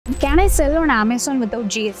Can I sell on Amazon without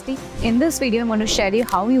GST? In this video, I'm going to share you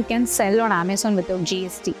how you can sell on Amazon without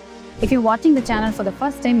GST. If you're watching the channel for the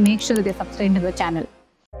first time, make sure that you're subscribed to the channel.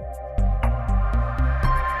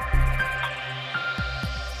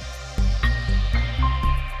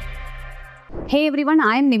 Hey everyone,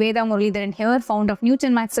 I am Nivetha Muralidharan here, founder of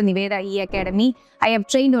Newton Max and Nivetha E-Academy. I have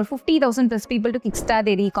trained over 50,000 plus people to kickstart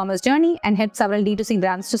their e-commerce journey and helped several D2C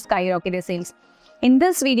brands to skyrocket their sales. In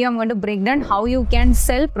this video, I'm going to break down how you can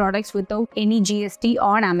sell products without any GST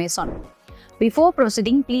on Amazon. Before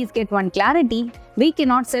proceeding, please get one clarity. We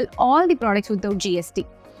cannot sell all the products without GST.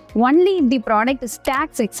 Only if the product is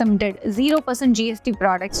tax exempted, 0% GST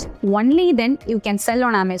products, only then you can sell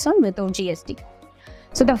on Amazon without GST.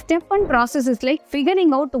 So the step one process is like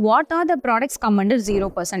figuring out what are the products come under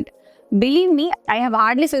 0%. Believe me, I have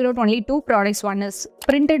hardly figured out only two products. One is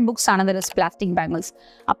printed books, another is plastic bangles.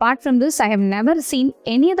 Apart from this, I have never seen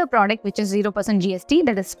any other product which is 0% GST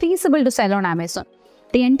that is feasible to sell on Amazon.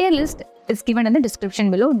 The entire list is given in the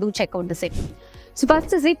description below. Do check out the same. So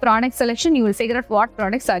first is the product selection. You will figure out what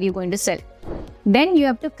products are you going to sell. Then you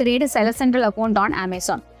have to create a Seller Central account on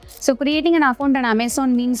Amazon. So creating an account on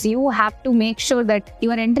Amazon means you have to make sure that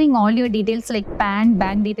you are entering all your details like PAN,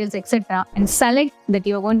 bank details, etc. and select that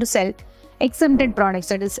you are going to sell exempted products,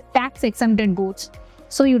 that is tax exempted goods,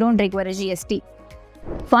 so you don't require a GST.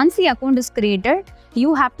 Once the account is created,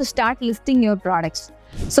 you have to start listing your products.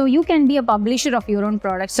 So you can be a publisher of your own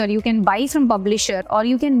products, or you can buy from publisher, or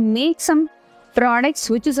you can make some products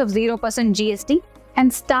which is of 0% GST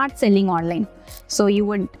and start selling online. So you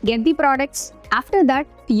would get the products. After that,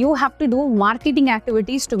 you have to do marketing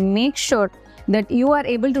activities to make sure that you are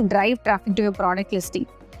able to drive traffic to your product listing.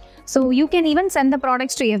 So you can even send the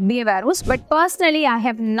products to FBA warehouse, but personally, I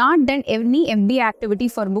have not done any FBA activity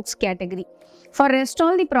for books category. For rest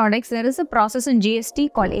all the products, there is a process in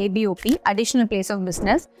GST called ABOP, Additional Place of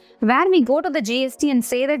Business, where we go to the GST and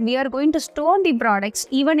say that we are going to store the products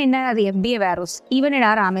even in our FBA warehouse, even in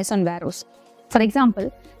our Amazon warehouse. For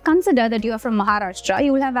example, consider that you are from Maharashtra,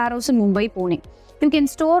 you will have warehouse in Mumbai, Pune. You can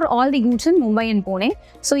store all the goods in Mumbai and Pune.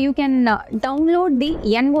 So you can download the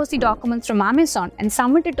NOC documents from Amazon and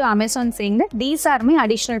submit it to Amazon saying that these are my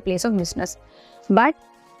additional place of business. But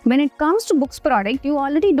when it comes to books product, you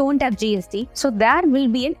already don't have GST. So there will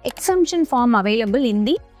be an exemption form available in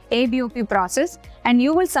the ABOP process, and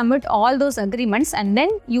you will submit all those agreements, and then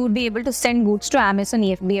you would be able to send goods to Amazon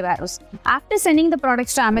FBA warehouse. After sending the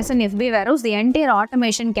products to Amazon FBA warehouse, the entire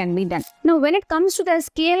automation can be done. Now, when it comes to the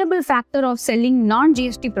scalable factor of selling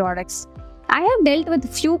non-GST products, I have dealt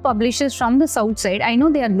with few publishers from the south side. I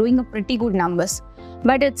know they are doing a pretty good numbers,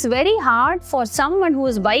 but it's very hard for someone who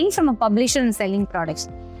is buying from a publisher and selling products.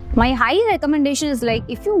 My high recommendation is like,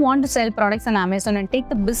 if you want to sell products on Amazon and take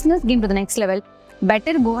the business game to the next level,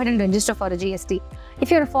 better go ahead and register for a GST.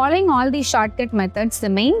 If you are following all these shortcut methods, the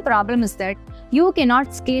main problem is that you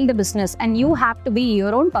cannot scale the business and you have to be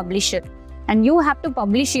your own publisher and you have to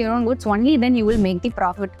publish your own goods, only then you will make the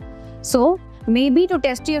profit. So maybe to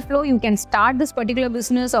test your flow, you can start this particular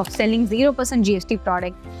business of selling 0% GST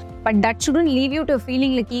product, but that shouldn't leave you to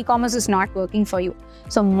feeling like e-commerce is not working for you.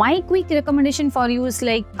 So my quick recommendation for you is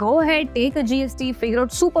like, go ahead, take a GST, figure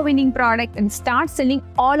out super winning product and start selling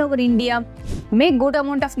all over India. Make good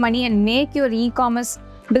amount of money and make your e-commerce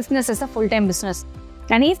business as a full-time business.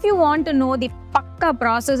 And if you want to know the pakka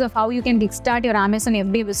process of how you can kickstart your Amazon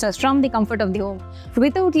FBA business from the comfort of the home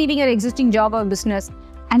without leaving your existing job or business,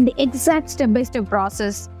 and the exact step-by-step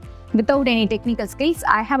process without any technical skills,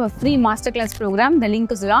 I have a free masterclass program. The link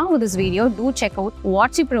is along with this video. Do check out,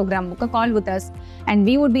 watch the program, book a call with us, and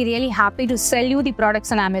we would be really happy to sell you the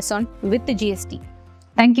products on Amazon with the GST.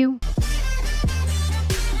 Thank you.